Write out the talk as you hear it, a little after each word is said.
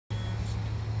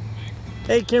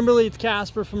Hey Kimberly, it's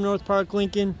Casper from North Park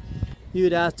Lincoln. You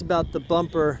had asked about the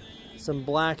bumper, some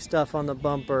black stuff on the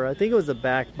bumper. I think it was the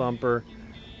back bumper,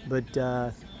 but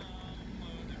go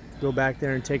back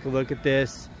there and take a look at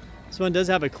this. This one does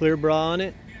have a clear bra on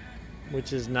it,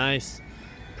 which is nice.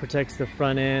 Protects the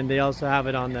front end. They also have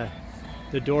it on the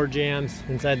door jambs,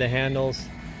 inside the handles,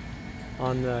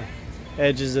 on the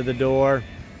edges of the door.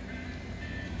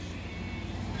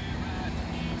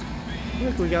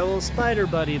 Look, we got a little spider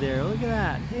buddy there. Look at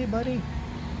that. Hey, buddy.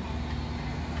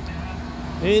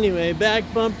 Anyway, back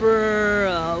bumper,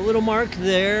 a little mark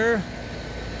there.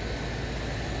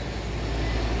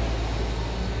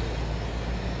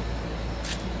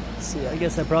 Let's see, I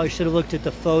guess I probably should have looked at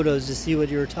the photos to see what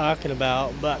you were talking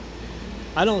about, but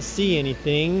I don't see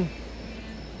anything.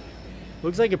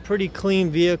 Looks like a pretty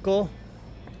clean vehicle.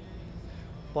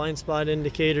 Blind spot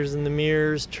indicators in the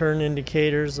mirrors, turn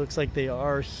indicators, looks like they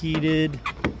are heated.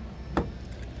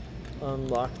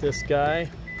 Unlock this guy,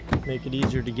 make it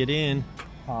easier to get in.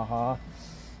 Haha.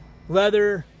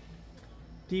 Leather,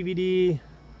 DVD,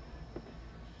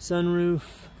 sunroof,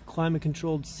 climate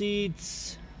controlled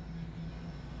seats,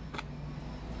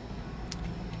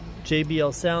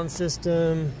 JBL sound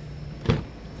system,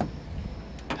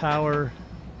 power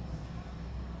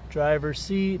driver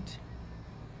seat.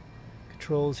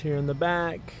 Controls here in the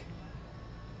back.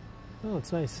 Oh,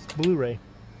 it's nice. It's Blu-ray.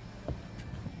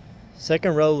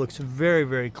 Second row looks very,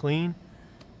 very clean.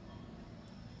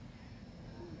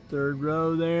 Third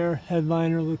row there.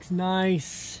 Headliner looks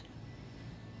nice.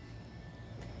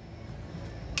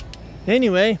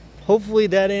 Anyway, hopefully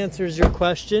that answers your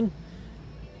question.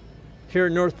 Here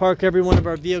at North Park, every one of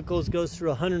our vehicles goes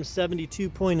through a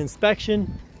 172-point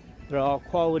inspection. They're all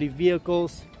quality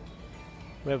vehicles.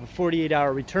 We have a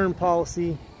 48-hour return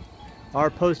policy. Our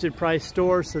posted price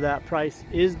store, so that price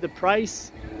is the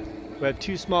price. We have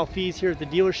two small fees here at the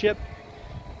dealership,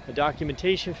 a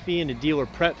documentation fee and a dealer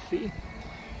prep fee.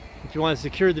 If you want to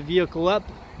secure the vehicle up,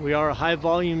 we are a high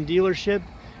volume dealership.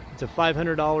 It's a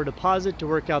 $500 deposit to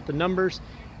work out the numbers.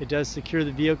 It does secure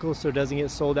the vehicle so it doesn't get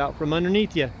sold out from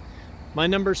underneath you. My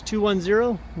number is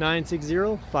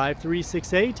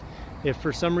 210-960-5368. If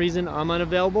for some reason I'm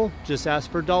unavailable, just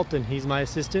ask for Dalton. He's my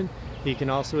assistant. He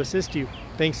can also assist you.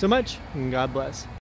 Thanks so much, and God bless.